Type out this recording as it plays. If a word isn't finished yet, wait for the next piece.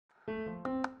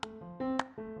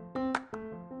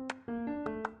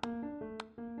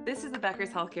This is the Becker's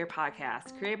Healthcare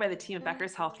Podcast, created by the team at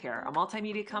Becker's Healthcare, a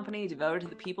multimedia company devoted to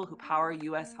the people who power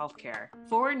U.S. healthcare.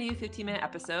 4 new 15-minute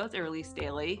episodes are released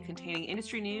daily, containing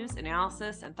industry news,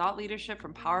 analysis, and thought leadership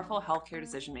from powerful healthcare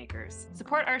decision makers.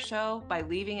 Support our show by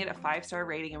leaving it a 5-star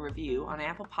rating and review on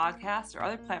Apple Podcasts or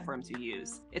other platforms you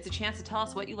use. It's a chance to tell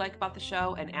us what you like about the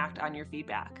show and act on your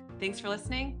feedback. Thanks for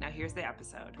listening. Now here's the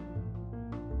episode.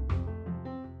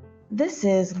 This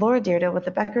is Laura Dearda with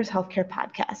the Becker's Healthcare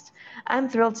Podcast. I'm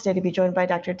thrilled today to be joined by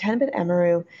Dr. Tenbit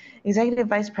Emiru, Executive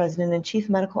Vice President and Chief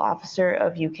Medical Officer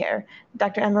of UCare.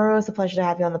 Dr. Emiru, it's a pleasure to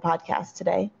have you on the podcast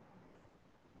today.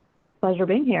 Pleasure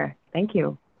being here. Thank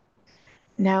you.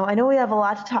 Now, I know we have a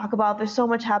lot to talk about. There's so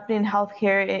much happening in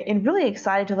healthcare, and really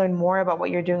excited to learn more about what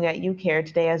you're doing at UCare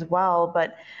today as well.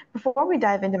 But before we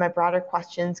dive into my broader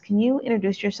questions, can you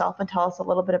introduce yourself and tell us a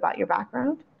little bit about your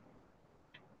background?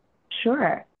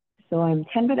 Sure. So I'm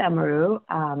Tenbit Emiru.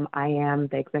 I am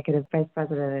the Executive Vice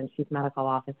President and Chief Medical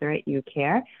Officer at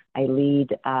UCare. I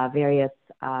lead various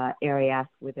areas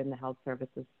within the health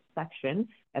services section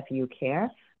of UCare.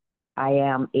 I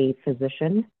am a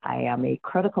physician. I am a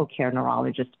critical care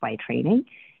neurologist by training,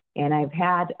 and I've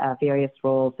had various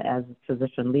roles as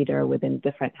physician leader within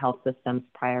different health systems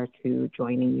prior to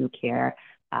joining UCare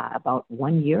about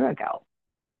 1 year ago.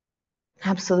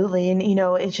 Absolutely. And,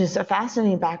 it's just a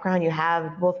fascinating background you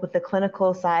have, both with the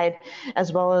clinical side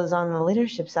as well as on the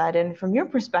leadership side. And from your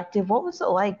perspective, what was it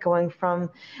like going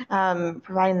from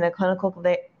providing the clinical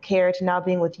care to now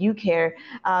being with UCare,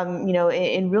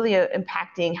 in really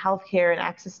impacting healthcare and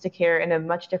access to care in a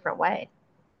much different way?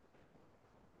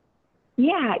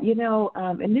 Yeah,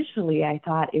 initially I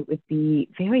thought it would be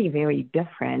very, very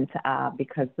different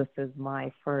because this is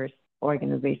my first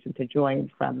organization to join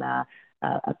from a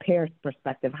pair's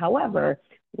perspective. However,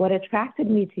 what attracted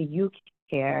me to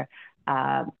UCare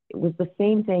was the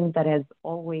same thing that has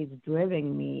always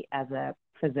driven me as a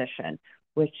physician,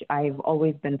 which I've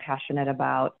always been passionate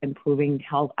about improving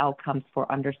health outcomes for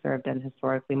underserved and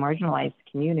historically marginalized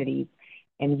communities.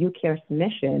 And UCare's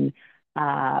mission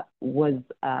was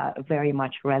very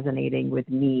much resonating with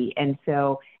me. And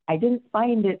so I didn't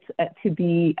find it to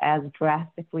be as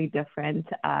drastically different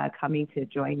coming to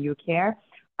join UCare.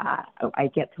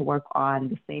 I get to work on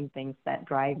the same things that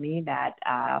drive me, that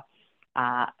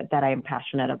I'm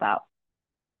passionate about.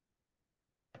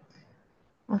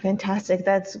 Well, fantastic.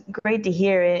 That's great to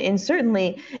hear, and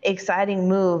certainly exciting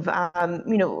move.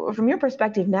 From your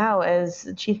perspective now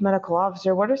as Chief Medical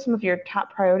Officer, what are some of your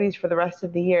top priorities for the rest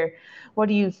of the year? What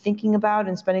are you thinking about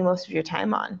and spending most of your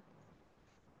time on?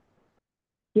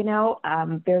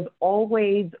 There's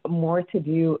always more to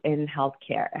do in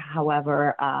healthcare.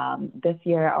 However, this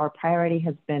year our priority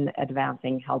has been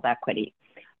advancing health equity,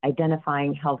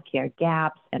 identifying healthcare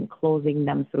gaps and closing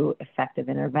them through effective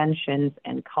interventions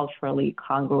and culturally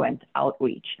congruent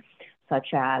outreach, such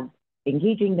as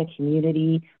engaging the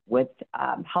community with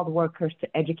health workers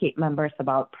to educate members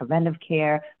about preventive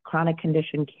care, chronic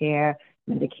condition care,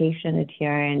 medication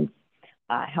adherence,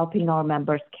 helping our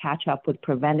members catch up with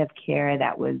preventive care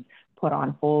that was put on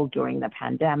hold during the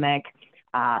pandemic,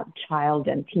 child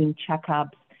and teen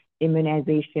checkups,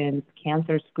 immunizations,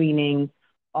 cancer screenings.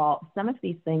 Some of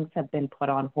these things have been put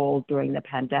on hold during the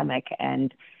pandemic,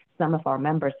 and some of our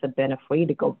members have been afraid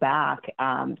to go back.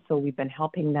 So we've been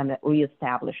helping them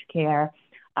reestablish care.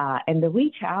 And the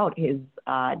reach out is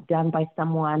done by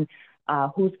someone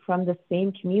who's from the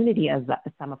same community as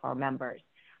some of our members.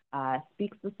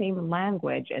 Speaks the same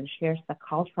language and shares the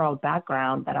cultural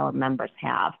background that our members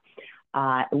have.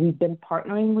 We've been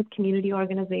partnering with community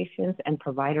organizations and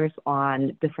providers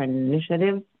on different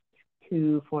initiatives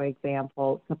to, for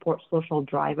example, support social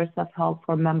drivers of health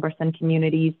for members and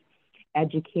communities,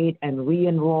 educate and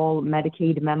re-enroll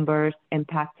Medicaid members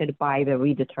impacted by the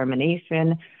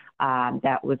redetermination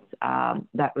that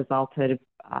resulted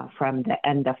from the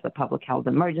end of the public health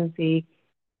emergency.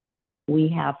 We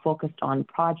have focused on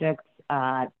projects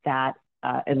that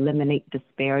eliminate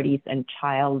disparities in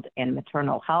child and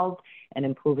maternal health and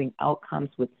improving outcomes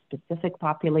with specific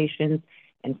populations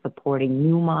and supporting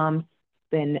new moms.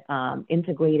 Been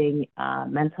integrating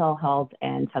mental health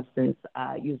and substance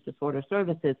use disorder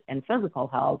services and physical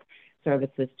health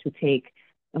services to take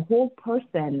a whole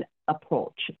person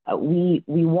approach. We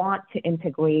want to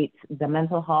integrate the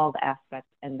mental health aspect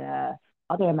and the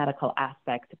other medical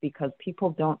aspect because people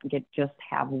don't just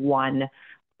have one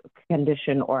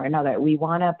condition or another. We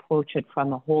want to approach it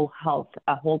from a whole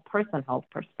person health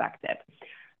perspective.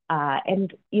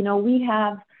 We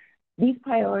have these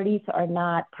priorities are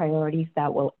not priorities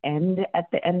that will end at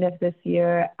the end of this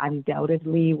year.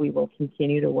 Undoubtedly, we will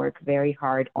continue to work very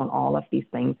hard on all of these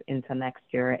things into next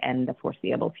year and the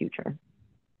foreseeable future.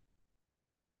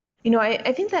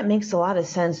 I think that makes a lot of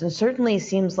sense, and certainly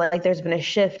seems like there's been a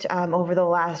shift over the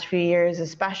last few years,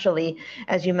 especially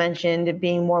as you mentioned,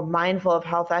 being more mindful of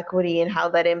health equity and how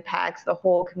that impacts the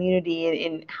whole community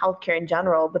in healthcare in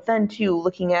general. But then, too,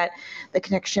 looking at the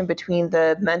connection between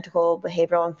the mental,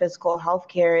 behavioral, and physical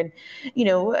healthcare, and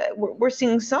we're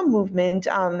seeing some movement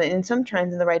and some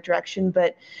trends in the right direction.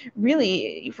 But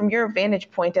really, from your vantage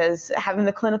point as having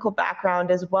the clinical background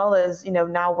as well as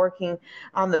now working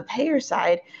on the payer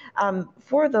side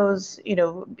for those,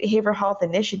 behavioral health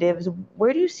initiatives,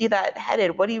 where do you see that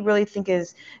headed? What do you really think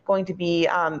is going to be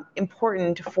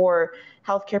important for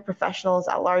healthcare professionals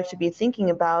at large to be thinking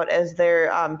about as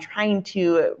they're trying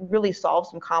to really solve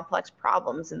some complex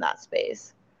problems in that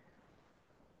space?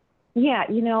 Yeah,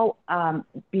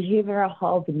 behavioral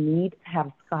health needs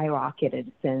have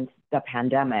skyrocketed since the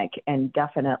pandemic, and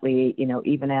definitely,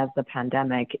 even as the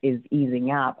pandemic is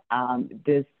easing up,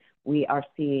 this we are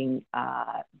seeing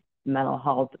mental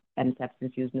health and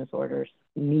substance use disorders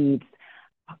needs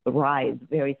rise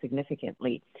very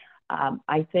significantly.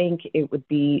 I think it would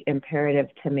be imperative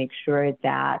to make sure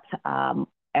that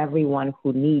everyone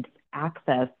who needs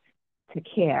access to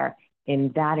care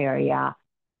in that area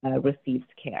receives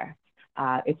care.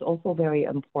 It's also very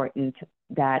important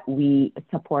that we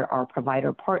support our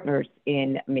provider partners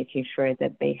in making sure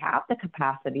that they have the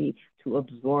capacity to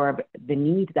absorb the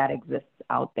need that exists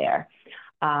out there.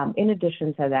 In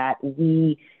addition to that,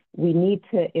 we need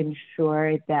to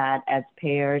ensure that as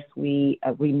payers, we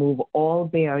remove all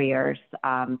barriers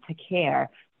to care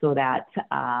so that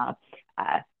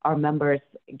our members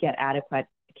get adequate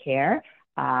care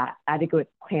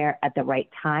at the right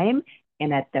time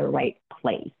and at the right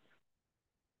place.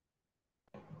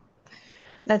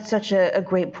 That's such a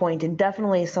great point, and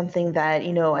definitely something that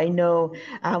I know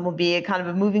will be a kind of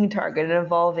a moving target and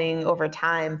evolving over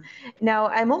time. Now,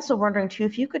 I'm also wondering too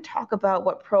if you could talk about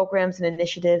what programs and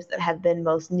initiatives that have been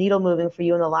most needle moving for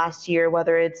you in the last year,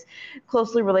 whether it's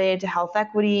closely related to health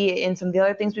equity and some of the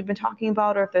other things we've been talking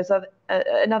about, or if there's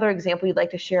another example you'd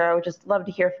like to share. I would just love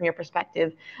to hear from your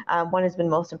perspective. One has been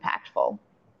most impactful.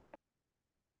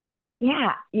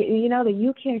 Yeah, the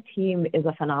UCare team is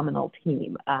a phenomenal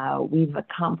team. We've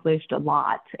accomplished a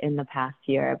lot in the past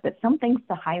year, but some things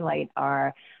to highlight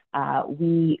are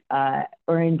we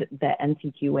earned the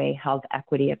NCQA Health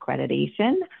Equity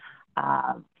Accreditation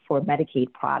for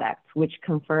Medicaid products, which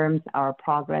confirms our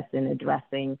progress in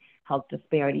addressing health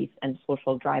disparities and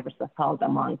social drivers of health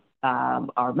among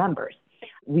our members.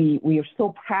 We are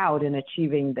so proud in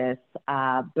achieving this,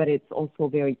 but it's also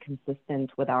very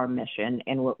consistent with our mission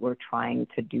and what we're trying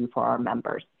to do for our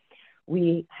members.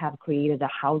 We have created a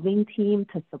housing team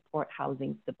to support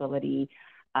housing stability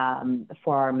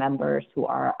for our members who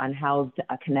are unhoused,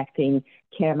 connecting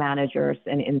care managers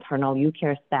and internal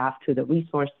UCare staff to the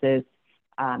resources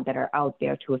that are out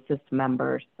there to assist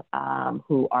members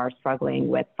who are struggling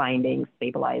with finding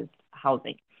stabilized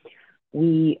housing.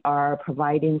 We are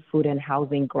providing food and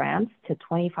housing grants to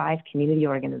 25 community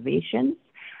organizations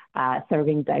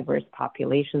serving diverse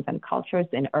populations and cultures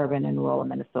in urban and rural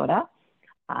Minnesota.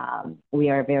 We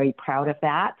are very proud of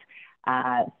that.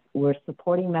 We're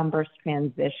supporting members'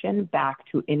 transition back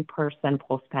to in-person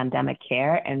post-pandemic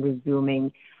care and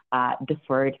resuming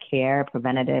deferred care,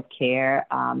 preventative care,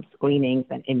 screenings,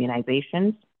 and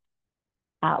immunizations.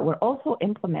 We're also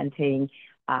implementing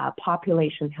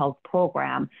population health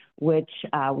program, which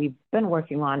we've been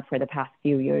working on for the past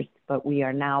few years, but we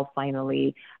are now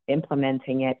finally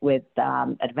implementing it with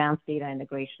advanced data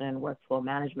integration and workflow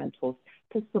management tools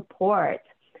to support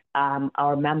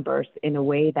our members in a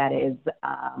way that is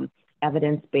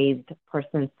evidence-based,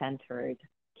 person-centered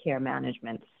care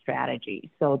management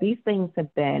strategy. So these things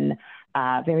have been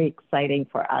very exciting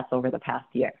for us over the past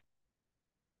year.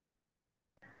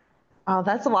 Oh,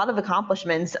 that's a lot of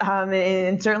accomplishments,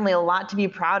 and certainly a lot to be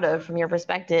proud of from your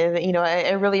perspective.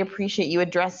 I really appreciate you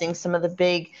addressing some of the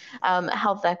big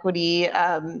health equity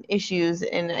issues,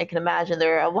 and I can imagine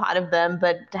there are a lot of them,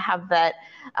 but to have that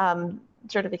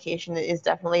certification is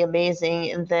definitely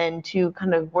amazing. And then to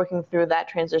kind of working through that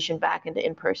transition back into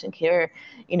in-person care,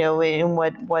 and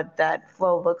what that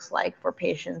flow looks like for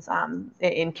patients and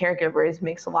caregivers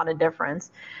makes a lot of difference.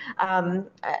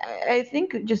 I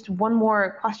think just one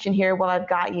more question here while I've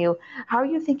got you. How are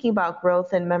you thinking about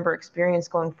growth and member experience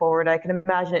going forward? I can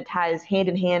imagine it ties hand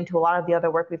in hand to a lot of the other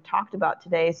work we've talked about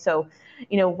today. So,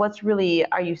 what's really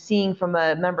are you seeing from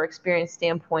a member experience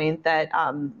standpoint that,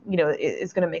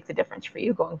 is going to make the difference for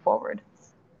you going forward?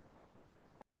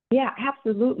 Yeah,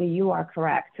 absolutely. You are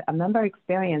correct. A member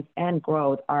experience and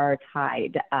growth are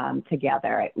tied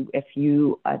together. If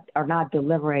you are not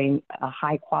delivering a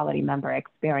high quality member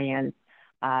experience,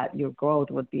 your growth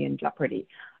would be in jeopardy.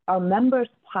 Our members'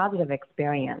 positive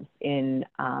experience in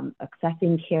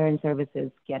accessing care and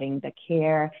services, getting the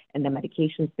care and the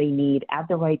medications they need at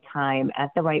the right time,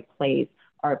 at the right place,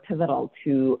 are pivotal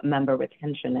to member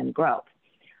retention and growth.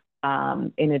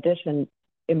 In addition,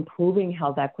 improving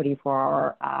health equity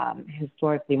for our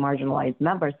historically marginalized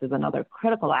members is another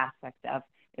critical aspect of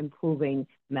improving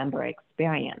member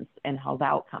experience and health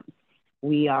outcomes.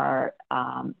 We are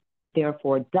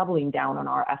therefore doubling down on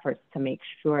our efforts to make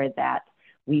sure that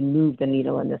we move the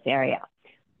needle in this area.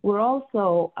 We're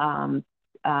also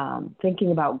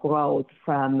thinking about growth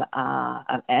from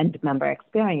end member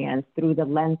experience through the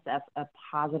lens of a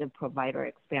positive provider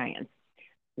experience.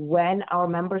 When our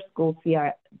members go see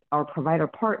our provider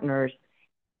partners,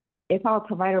 if our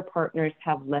provider partners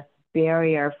have less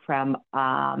barrier from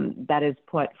that is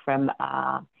put from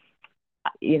our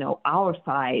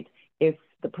side, if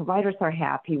the providers are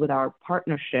happy with our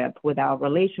partnership, with our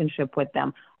relationship with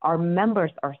them, our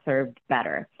members are served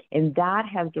better. And that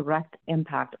has direct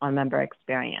impact on member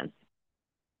experience.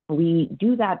 We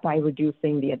do that by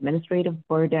reducing the administrative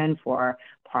burden for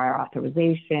prior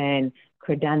authorization,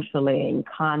 credentialing,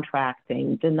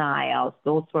 contracting, denials,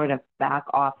 those sort of back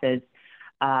office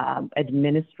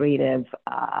administrative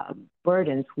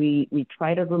burdens. We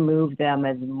try to remove them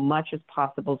as much as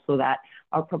possible so that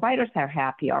our providers are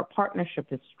happy, our partnership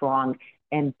is strong,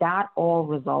 and that all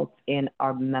results in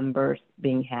our members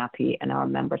being happy and our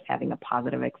members having a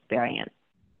positive experience.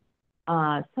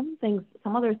 Some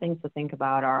other things to think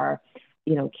about are,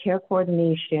 care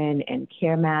coordination and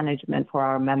care management for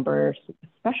our members,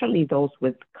 especially those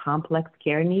with complex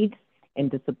care needs and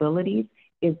disabilities,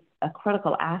 is a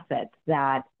critical asset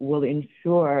that will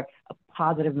ensure a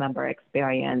positive member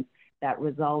experience that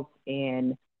results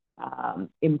in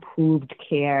improved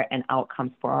care and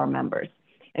outcomes for our members.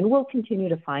 And we'll continue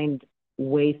to find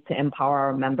ways to empower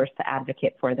our members to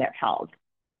advocate for their health.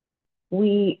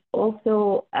 We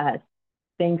also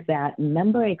think that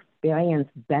member experience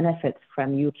benefits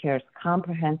from UCare's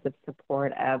comprehensive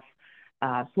support of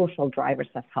social drivers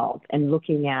of health and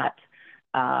looking at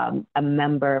a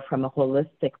member from a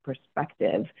holistic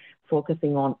perspective,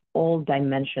 focusing on all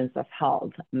dimensions of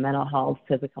health, mental health,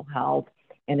 physical health,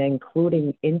 and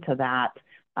including into that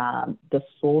the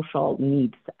social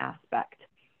needs aspect.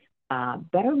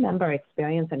 Better member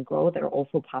experience and growth are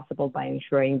also possible by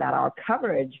ensuring that our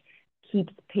coverage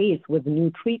keeps pace with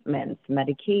new treatments,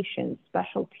 medications,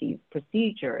 specialties,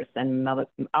 procedures, and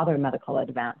other medical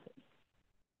advances.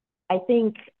 I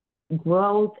think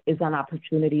growth is an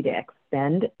opportunity to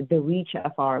extend the reach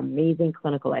of our amazing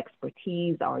clinical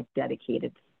expertise, our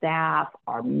dedicated staff,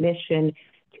 our mission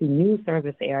to new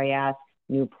service areas,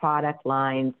 new product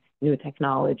lines, new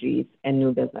technologies, and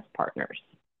new business partners.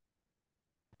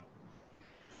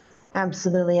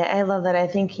 Absolutely. I love that. I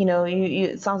think,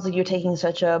 it sounds like you're taking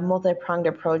such a multi-pronged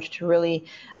approach to really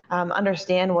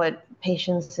understand what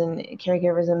patients and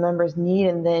caregivers and members need,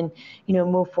 and then,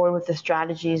 move forward with the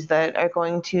strategies that are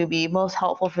going to be most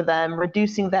helpful for them,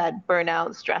 reducing that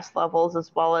burnout, stress levels,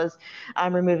 as well as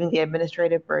removing the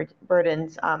administrative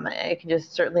burdens. I can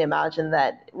just certainly imagine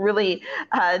that really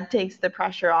takes the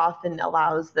pressure off and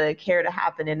allows the care to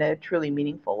happen in a truly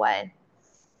meaningful way.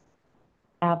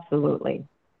 Absolutely.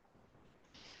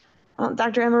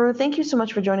 Dr. Emiru, thank you so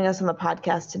much for joining us on the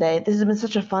podcast today. This has been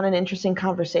such a fun and interesting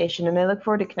conversation, and I look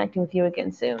forward to connecting with you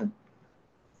again soon.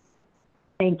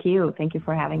 Thank you. Thank you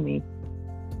for having me.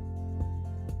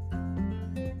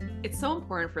 It's so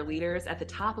important for leaders at the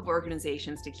top of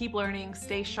organizations to keep learning,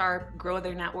 stay sharp, grow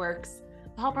their networks.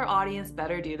 To help our audience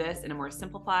better do this in a more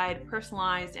simplified,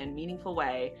 personalized, and meaningful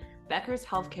way, Becker's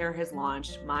Healthcare has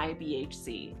launched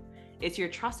MyBHC. It's your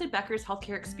trusted Becker's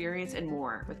healthcare experience and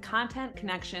more, with content,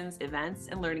 connections, events,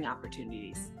 and learning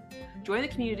opportunities. Join the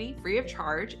community free of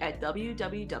charge at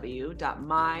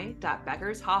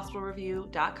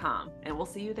www.my.beckershospitalreview.com, and we'll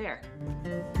see you there.